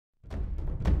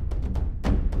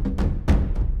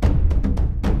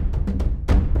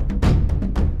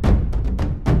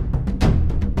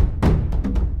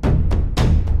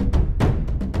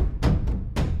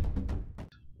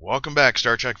Welcome back,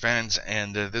 Star Trek fans,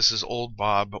 and this is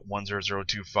Oldbob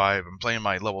 10025. I'm playing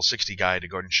my level 60 guide to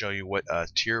go ahead and show you what a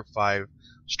Tier 5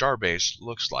 Starbase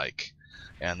looks like.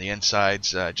 And the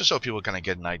insides, just so people kind of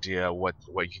get an idea what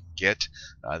you can get.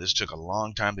 This took a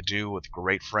long time to do with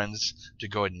great friends to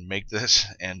go ahead and make this,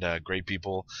 and great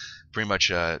people, pretty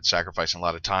much sacrificing a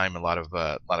lot of time, a lot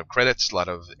of credits, a lot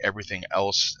of everything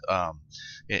else,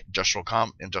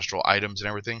 industrial items and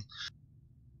everything.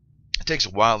 It takes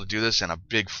a while to do this and a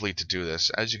big fleet to do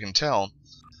this. As you can tell,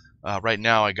 right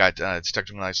now I got it's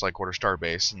technically nice light quarter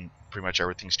Starbase, and pretty much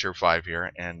everything's tier 5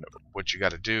 here. And what you got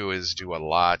to do is do a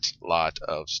lot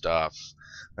of stuff.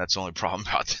 That's the only problem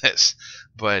about this.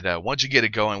 But once you get it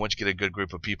going, once you get a good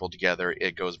group of people together,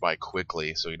 it goes by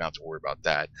quickly, so you don't have to worry about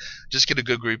that. Just get a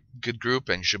good group,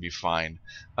 and you should be fine.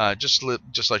 Just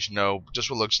let you know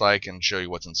just what it looks like and show you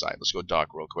what's inside. Let's go dock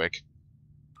real quick.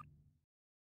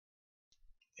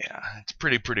 Yeah, it's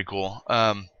pretty cool.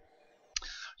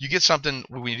 You get something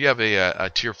when you have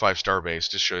a tier 5 Starbase,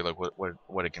 to show you like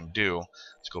what it can do.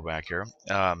 Let's go back here.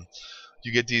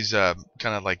 You get these kind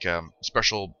of like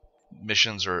special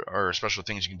missions or special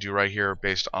things you can do right here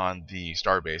based on the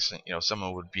Starbase. You know, some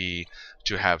of it would be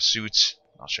to have suits.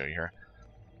 I'll show you here.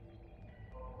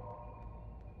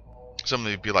 Some of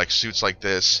it would be like suits like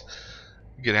this.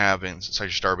 You can have inside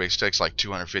your Starbase. It takes like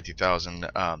 250,000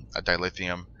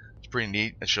 dilithium. Pretty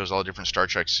neat. It shows all the different Star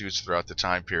Trek suits throughout the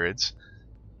time periods,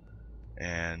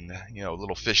 and you know, a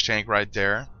little fish tank right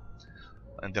there.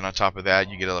 And then on top of that,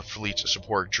 you get a fleet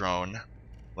support drone,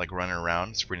 like running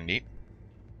around. It's pretty neat.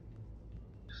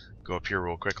 Go up here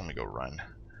real quick. Let me go run.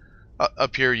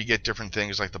 Up here, you get different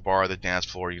things like the bar, the dance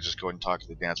floor. You just go ahead and talk to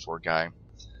the dance floor guy.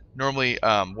 Normally,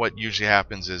 what usually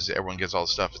happens is everyone gets all the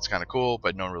stuff. It's kind of cool,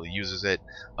 but no one really uses it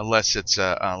unless it's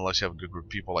unless you have a good group of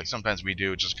people. Like sometimes we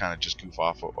do, just kind of goof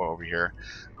off over here,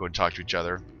 go and talk to each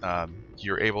other.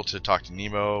 You're able to talk to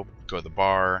Nemo, go to the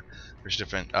bar. There's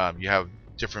different. You have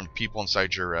different people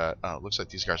inside your. Looks like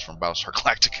these guys from Battlestar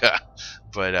Galactica,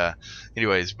 but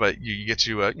anyways, but you get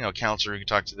to you know, counselor. You can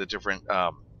talk to the different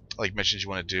like missions you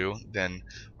want to do. Then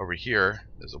over here,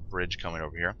 there's a bridge coming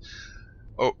over here.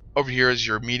 Oh, over here is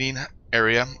your meeting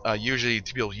area. Usually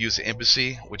to be able to use the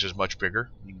embassy, which is much bigger,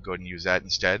 you can go ahead and use that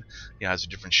instead. It has the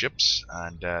different ships,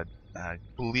 and I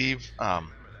believe one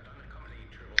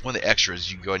of the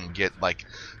extras you can go ahead and get like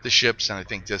the ships, and I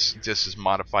think this is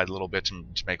modified a little bit to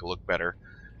make it look better.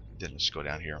 Then let's go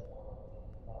down here.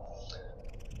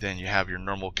 Then you have your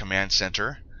normal command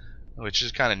center, which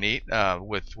is kind of neat.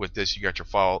 With this, you got your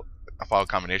file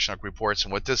combination of reports,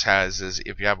 and what this has is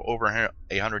if you have over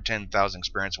 110,000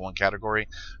 experience in one category,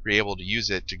 you're able to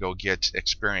use it to go get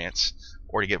experience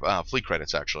or to get fleet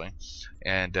credits actually.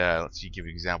 And let's see, give you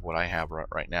an example of what I have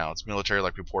right now. It's military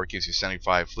like report, gives you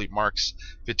 75 fleet marks,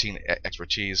 15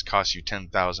 expertise, costs you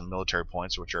 10,000 military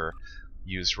points, which are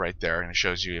used right there, and it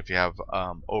shows you if you have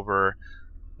over,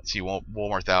 let's see, one more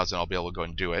 1,000, I'll be able to go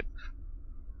and do it.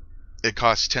 It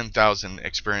costs 10,000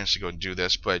 experience to go and do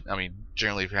this, but I mean,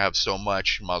 generally, if you have so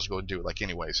much, you might as well go and do it like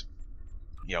anyways.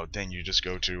 You know, then you just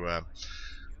go to,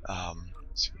 let's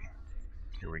see,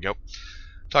 here we go.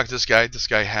 Talk to this guy. This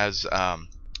guy has,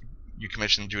 you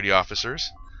commission duty officers.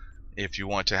 If you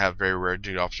want to have very rare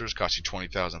duty officers, it costs you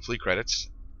 20,000 fleet credits.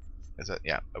 Is that,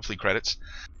 yeah, fleet credits.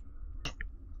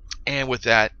 And with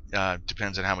that,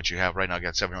 depends on how much you have. Right now I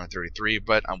got 733,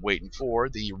 but I'm waiting for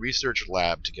the research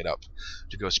lab to get up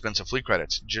to go spend some fleet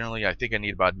credits. Generally, I think I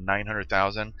need about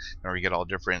 900,000 in order to get all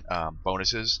different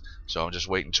bonuses. So I'm just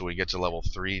waiting until we get to level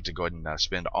 3 to go ahead and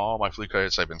spend all my fleet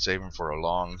credits I've been saving for a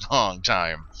long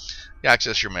time. You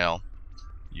access your mail.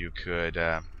 You could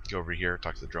go over here,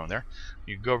 talk to the drone there.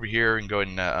 You can go over here and go ahead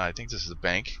and, I think this is the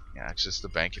bank. Yeah, access the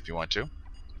bank if you want to.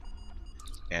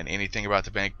 And anything about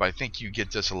the bank, but I think you get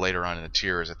this later on in the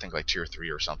tiers. I think like tier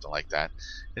 3 or something like that.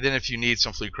 And then if you need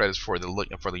some fleet credits for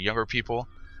the younger people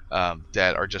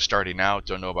that are just starting out,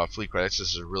 don't know about fleet credits,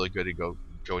 this is really good to go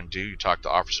and do. You talk to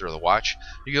officer of the watch.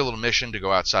 You get a little mission to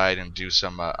go outside and do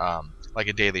some like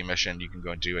a daily mission you can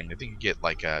go and do, and I think you get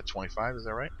like 25. Is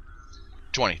that right?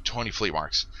 20 fleet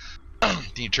marks. Then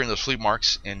you turn those fleet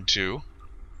marks into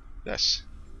this.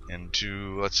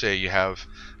 Let's say you have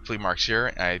fleet marks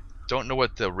here. I don't know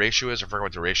what the ratio is. I forgot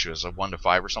what the ratio is, like 1 to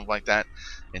 5 or something like that.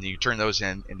 And then you turn those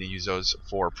in, and then use those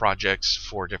for projects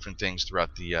for different things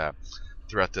throughout the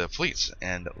fleets.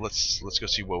 And let's go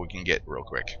see what we can get real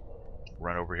quick.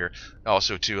 Run over here.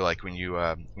 Also, too, like when you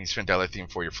spend dilithium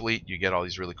for your fleet, you get all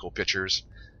these really cool pictures.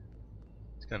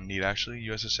 It's kind of neat, actually.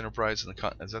 USS Enterprise, and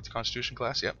is that the Constitution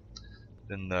class? Yep.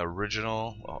 Then the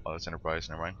original. Oh, it's Enterprise.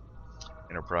 Never mind.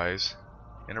 Enterprise.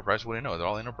 Enterprise, what do you know? They're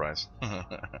all Enterprise.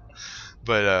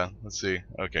 But let's see.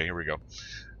 Okay, here we go.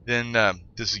 Then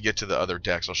this is get to the other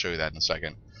decks. I'll show you that in a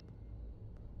second.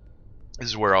 This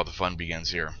is where all the fun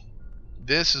begins here.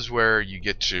 This is where you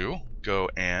get to go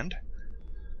and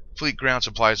Fleet Ground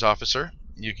Supplies Officer.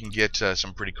 You can get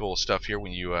some pretty cool stuff here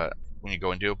when you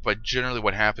go and do it. But generally,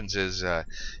 what happens is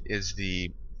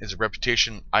the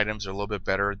reputation items are a little bit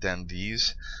better than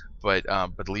these. But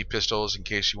elite pistols, in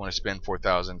case you want to spend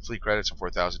 4,000 fleet credits and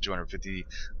 4,250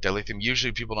 dilithium.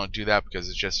 Usually, people don't do that because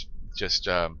it's just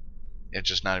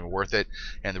not even worth it.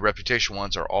 And the reputation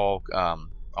ones are all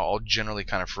generally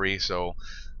kind of free. So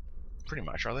pretty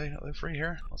much, are they free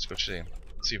here? Let's go see.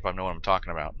 See if I know what I'm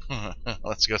talking about.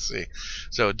 Let's go see.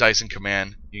 So Dyson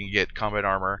Command, you can get combat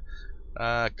armor.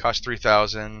 Cost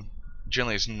 3,000.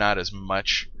 Generally, it's not as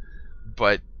much,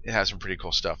 but it has some pretty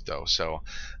cool stuff though. So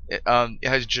it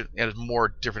has more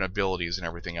different abilities and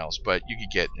everything else. But you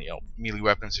could get melee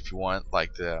weapons if you want,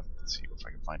 like the, let's see if I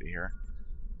can find it here.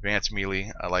 Advanced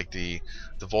melee. I like the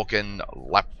Vulcan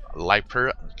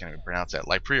Lypria. I can't even pronounce that.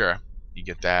 Lypria. You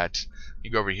get that.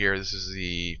 You go over here. This is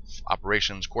the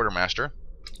Operations Quartermaster,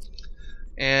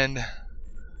 and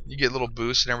you get little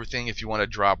boosts and everything. If you want to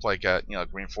drop like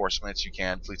reinforcements, you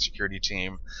can. Fleet Security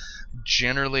Team.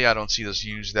 Generally, I don't see this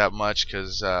used that much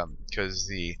because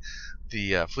the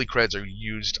fleet creds are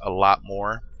used a lot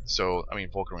more. So I mean,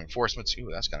 Vulcan reinforcements. Ooh,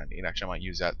 that's kind of neat. Actually, I might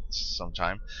use that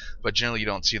sometime. But generally, you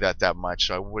don't see that much.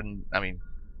 So I wouldn't. I mean,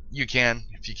 you can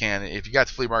if you can. If you got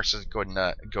the fleet marks, go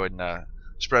ahead and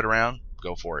spread around.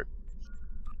 Go for it.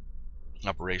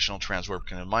 Operational Transwarp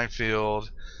Cannon Minefield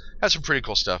has some pretty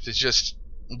cool stuff. It's just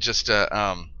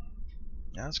yeah,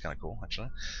 that's kind of cool actually.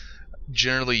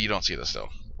 Generally, you don't see this though.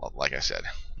 Like I said.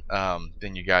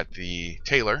 Then you got the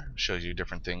Tailor, shows you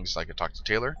different things. Like I talked to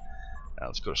Tailor.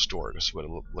 Let's go to store. This is what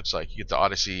it looks like. You get the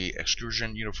Odyssey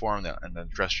Excursion uniform and the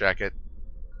dress jacket.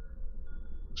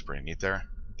 Looks pretty neat there.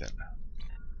 Then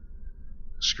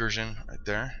Excursion right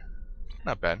there.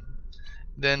 Not bad.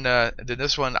 Then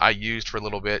this one I used for a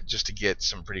little bit just to get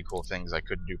some pretty cool things I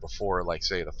couldn't do before, like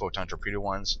say the photon torpedo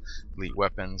ones, elite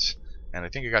weapons, and I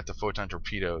think I got the photon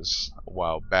torpedoes a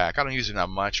while back. I don't use it that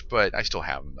much, but I still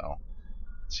have them though.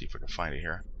 Let's see if I can find it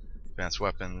here. Advanced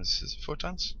weapons, is it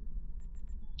photons?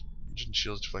 Engine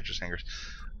shields, deflectors, hangers.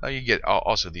 You get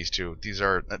also these two. These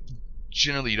are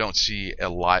generally you don't see a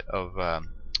lot of.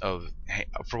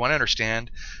 From what I understand,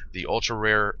 the ultra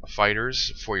rare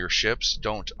fighters for your ships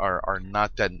are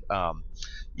not that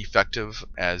effective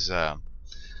as to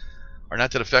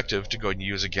go and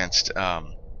use against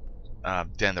than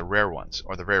the rare ones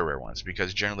or the very rare ones,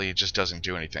 because generally it just doesn't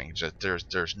do anything.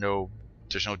 There's no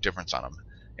difference on them.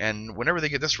 And whenever they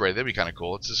get this ready, that'd be kind of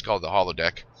cool. It's just called the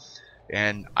holodeck,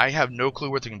 and I have no clue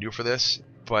what they can do for this,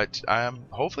 but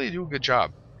hopefully they do a good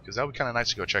job, because that would be kind of nice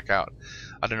to go check out.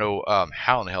 I don't know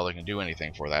how in the hell they can do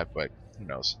anything for that, but who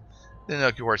knows. Then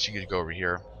of course you could go over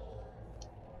here.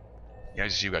 Yeah,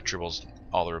 as you see, you got tribbles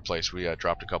all over the place. We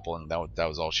dropped a couple, and that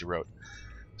was all she wrote.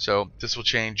 So this will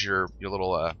change your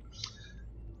little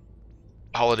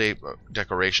holiday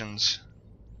decorations.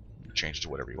 Change to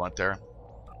whatever you want there.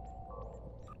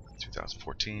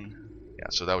 2014. Yeah,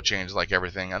 so that would change like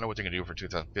everything. I know what they're gonna do for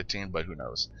 2015, but who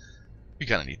knows. Be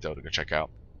kind of neat though to go check out.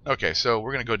 Okay, so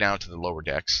we're going to go down to the lower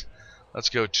decks. Let's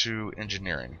go to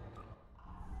engineering.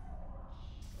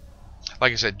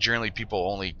 Like I said, generally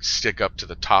people only stick up to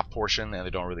the top portion and they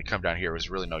don't really come down here.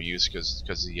 There's really no use because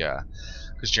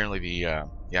generally the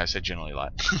yeah, I said generally a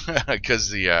lot because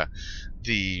the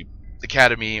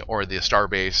Academy or the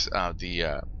Starbase,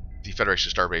 the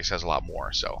Federation Starbase has a lot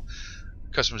more. So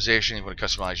customization, you want to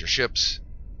customize your ships.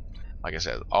 Like I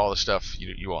said, all the stuff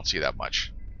you won't see that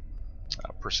much.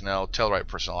 Personnel, Tellarite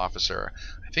Personnel Officer.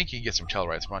 I think you can get some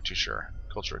Tellarites, I'm not too sure.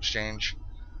 Culture Exchange.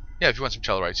 Yeah, if you want some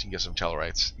Tellarites, you can get some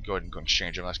Tellarites. Go ahead and go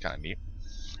exchange them. That's kind of neat.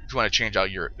 If you want to change out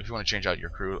your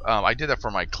crew, I did that for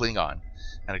my Klingon,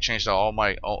 and I changed out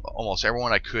almost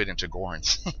everyone I could into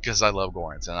Gorns because I love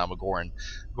Gorns, and I'm a Goran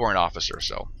officer,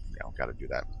 so got to do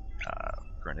that.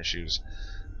 Current issues,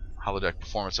 holodeck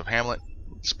performance of Hamlet,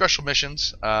 special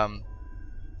missions.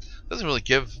 Doesn't really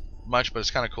give much, but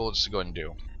it's kind of cool just to go ahead and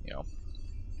do.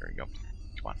 There you go.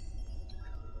 Come on.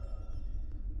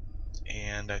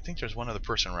 And I think there's one other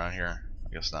person around here. I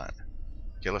guess not.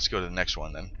 Okay, let's go to the next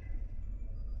one then.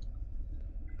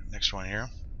 Next one here.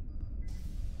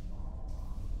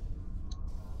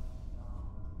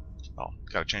 Oh,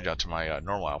 gotta change out to my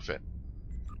normal outfit.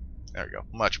 There we go.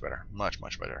 Much better. Much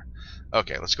better.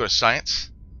 Okay, let's go to science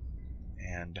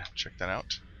and check that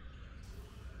out.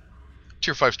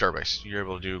 Tier 5 Starbase. You're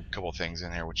able to do a couple of things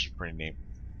in here, which is pretty neat.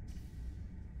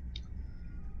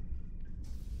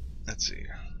 Let's see.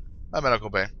 Medical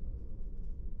bay.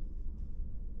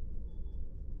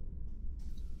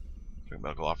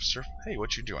 medical officer. Hey,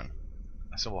 what you doing?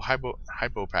 Assemble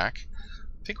hypo pack.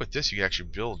 I think with this you can actually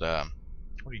build. What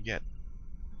do you get?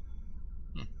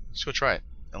 Let's go try it.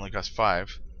 It only costs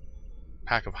 5.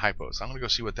 Pack of hypos. I'm gonna go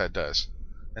see what that does.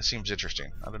 That seems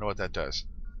interesting. I don't know what that does.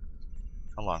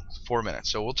 How long? 4 minutes.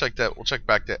 So we'll check that. We'll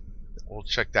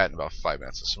check that in about 5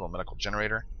 minutes. Assemble medical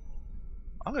generator.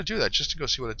 I'm gonna do that just to go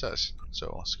see what it does.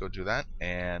 So let's go do that.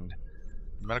 And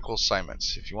medical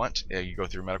assignments. If you want, you go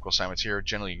through medical assignments here.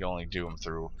 Generally, you can only do them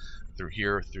through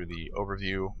here, through the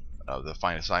overview of the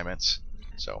find assignments.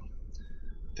 So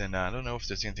then I don't know if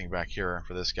there's anything back here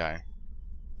for this guy.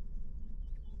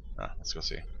 Let's go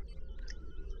see.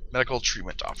 Medical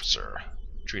treatment officer.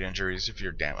 Treat injuries if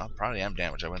you're damaged. I probably am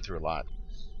damaged. I went through a lot.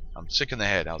 I'm sick in the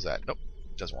head. How's that? Nope,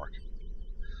 doesn't work.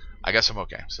 I guess I'm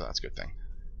okay, so that's a good thing.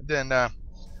 Then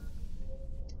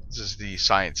this is the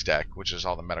science deck, which is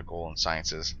all the medical and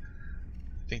sciences.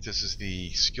 I think this is the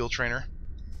skill trainer,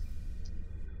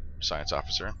 science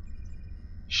officer.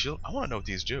 Shield. I want to know what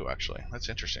these do. Actually, that's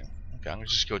interesting. Okay, I'm gonna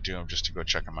just go do them just to go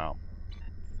check them out.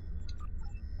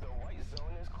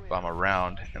 If I'm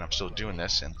around and I'm still doing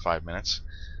this in 5 minutes,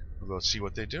 we'll go see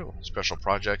what they do. Special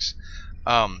projects,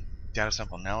 data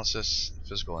sample analysis,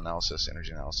 physical analysis,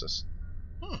 energy analysis.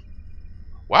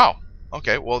 Wow.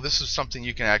 Okay, well this is something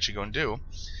you can actually go and do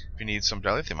if you need some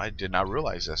dilithium. I did not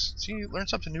realize this. See, you learn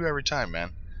something new every time,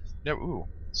 man. Never. Ooh.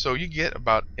 So you get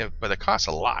about, but it costs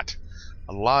a lot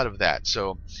of that.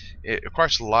 So it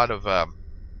requires a lot of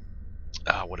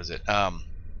what is it?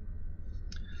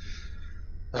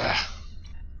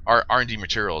 R&D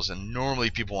materials, and normally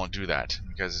people won't do that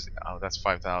because that's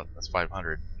 5,000. That's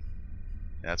 500.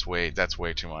 That's way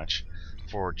too much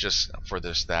for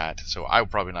that. So I would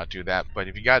probably not do that. But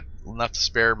if you got enough to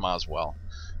spare, might as well.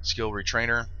 Skill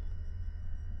retrainer.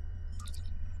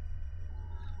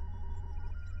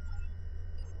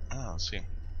 Oh, let's see.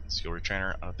 Skill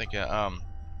retrainer. I don't think.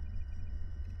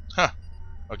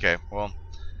 Okay. Well.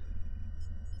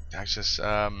 Access.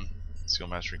 Skill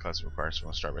mastery class requires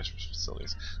from Starbase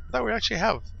facilities. I thought we actually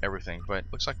have everything, but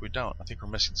looks like we don't. I think we're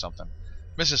missing something.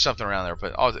 Missing something around there,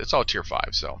 but it's all tier 5.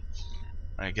 So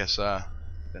I guess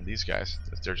then these guys,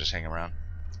 they're just hanging around.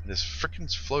 This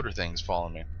freaking floater thing's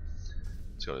following me.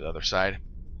 Let's go to the other side.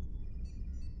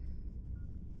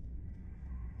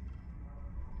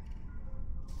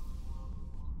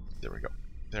 There we go.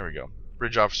 There we go.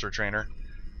 Bridge officer trainer.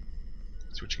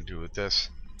 See what you can do with this.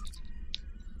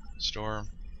 Store.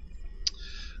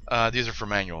 These are for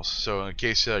manuals. So in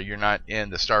case you're not in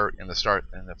the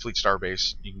fleet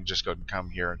Starbase, you can just go and come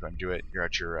here and go and do it. You're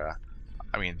at your,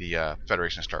 the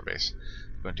Federation Starbase.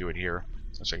 Go and do it here.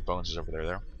 Looks like Bones is over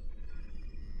there.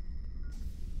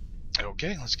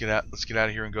 Okay, let's get out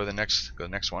of here and go to the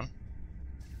next one.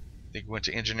 I think we went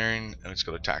to engineering, and let's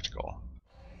go to tactical.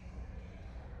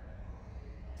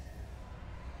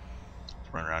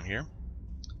 Run around here.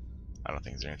 I don't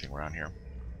think there's anything around here.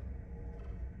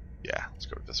 Yeah, let's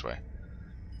go this way.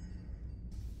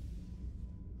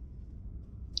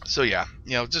 So yeah,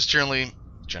 just generally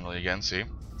again, see,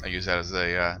 I use that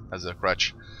as a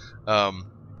crutch.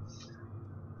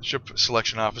 Ship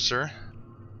selection officer.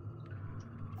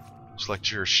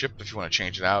 Select your ship if you want to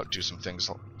change it out. Do some things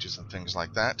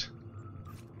like that.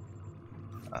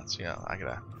 So yeah, I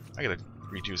gotta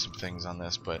redo some things on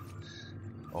this, but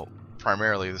well,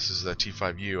 primarily this is the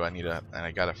T5U. And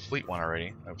I got a fleet one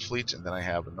already. I have a fleet, and then I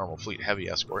have a normal fleet heavy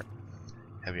escort.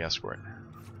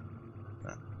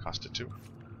 Cost it 2.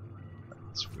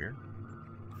 That's weird.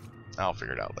 I'll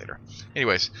figure it out later.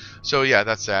 Anyways, so yeah,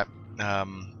 that's that.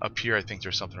 Up here, I think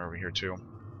there's something over here too.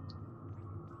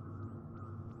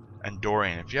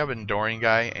 Andorian. If you have an Andorian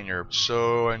guy and you're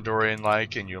so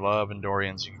Andorian-like and you love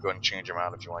Andorians, you can go ahead and change them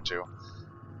out if you want to.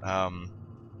 I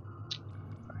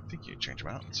think you can change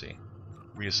them out. Let's see.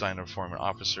 Reassign and form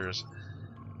officers.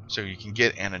 So you can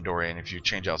get an Andorian if you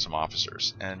change out some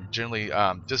officers. And generally,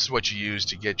 this is what you use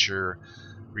to get your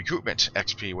recruitment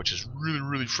XP, which is really,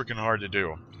 really freaking hard to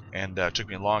do. And it took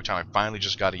me a long time. I finally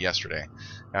just got it yesterday,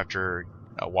 after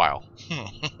a while,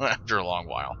 after a long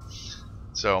while.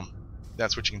 So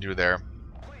that's what you can do there.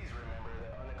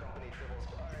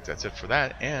 That's it for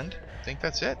that, and I think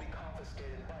that's it.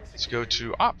 Let's go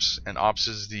to Ops, and Ops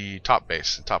is the top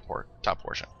base, the top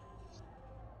portion.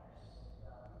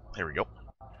 Here we go.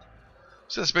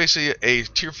 So it's basically a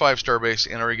tier 5 starbase.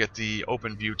 In order to get the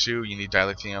open view too, you need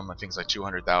dilithium and things like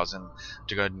 200,000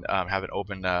 to go ahead and have an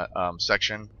open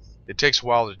section. It takes a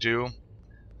while to do.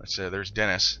 Let's say there's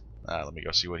Dennis. Let me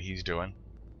go see what he's doing.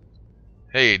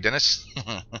 Hey, Dennis.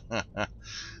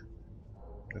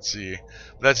 Let's see.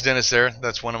 That's Dennis there.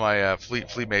 That's one of my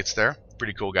fleet mates there.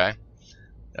 Pretty cool guy.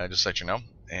 Just to let you know.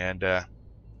 And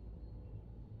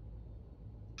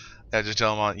I just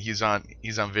tell him he's on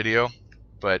video.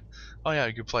 But oh yeah,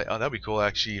 you could play. Oh, that'd be cool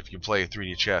actually if you play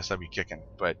 3D chess. That'd be kicking.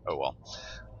 But oh well.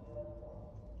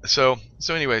 So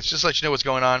anyways, just to let you know what's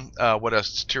going on. What a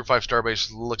tier 5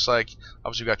 Starbase looks like.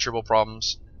 Obviously, we got triple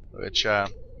problems, which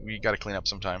we got to clean up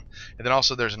sometime. And then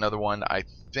also there's another one. I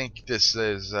think this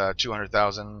is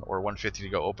 200,000 or 150 to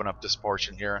go open up this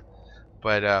portion here.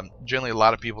 But generally, a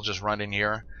lot of people just run in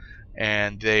here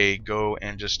and they go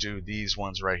and just do these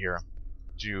ones right here.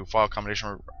 Do file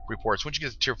combination reports. Once you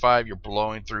get to tier 5, you're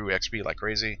blowing through XP like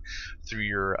crazy through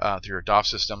your DOF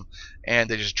system, and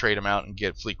they just trade them out and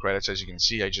get fleet credits. As you can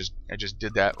see, I just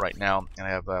did that right now, and I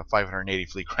have 580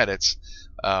 fleet credits.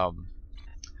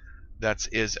 That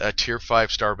is a tier 5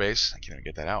 Starbase. I can't even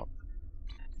get that out.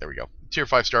 There we go. Tier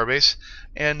 5 Starbase,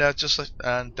 and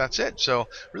that's it. So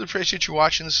really appreciate you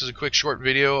watching. This is a quick short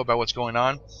video about what's going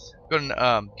on. Go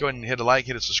ahead and hit a like,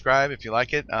 hit a subscribe if you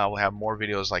like it. We'll have more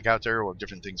videos like out there with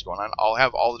different things going on. I'll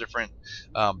have all the different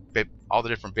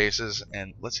bases,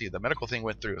 and let's see, the medical thing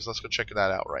went through, so let's go check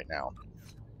that out right now.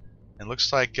 And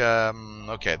looks like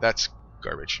okay, that's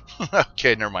garbage.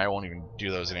 Okay, never mind. I won't even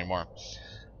do those anymore.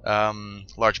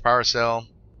 Large power cell.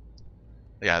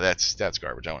 Yeah, that's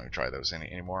garbage. I won't even try those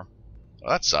anymore.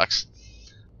 Well, that sucks.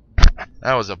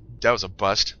 That was a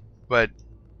bust. But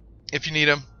if you need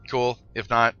them, cool. If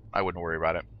not, I wouldn't worry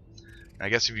about it. And I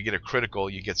guess if you get a critical,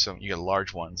 you get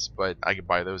large ones, but I could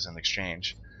buy those in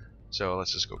exchange. So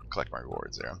let's just go collect my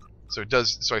rewards there. So it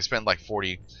does. So I spent like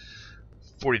 40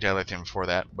 dilithium for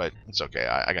that, but it's okay.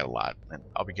 I got a lot, and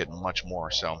I'll be getting much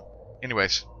more. So,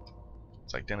 anyways,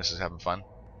 it's like Dennis is having fun.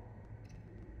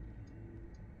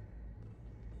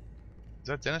 Is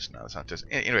that Dennis? No, that's not Dennis.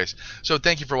 Anyways, so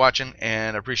thank you for watching,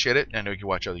 and I appreciate it. I know you can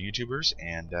watch other YouTubers,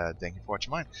 and thank you for watching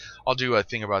mine. I'll do a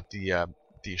thing about the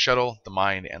shuttle, the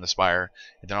mine, and the spire,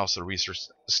 and then also the research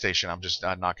station. I'm just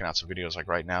knocking out some videos like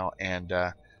right now, and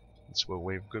let's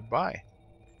wave goodbye.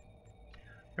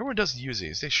 Everyone doesn't use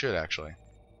these. They should, actually.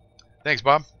 Thanks,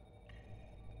 Bob.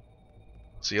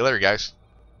 See you later, guys.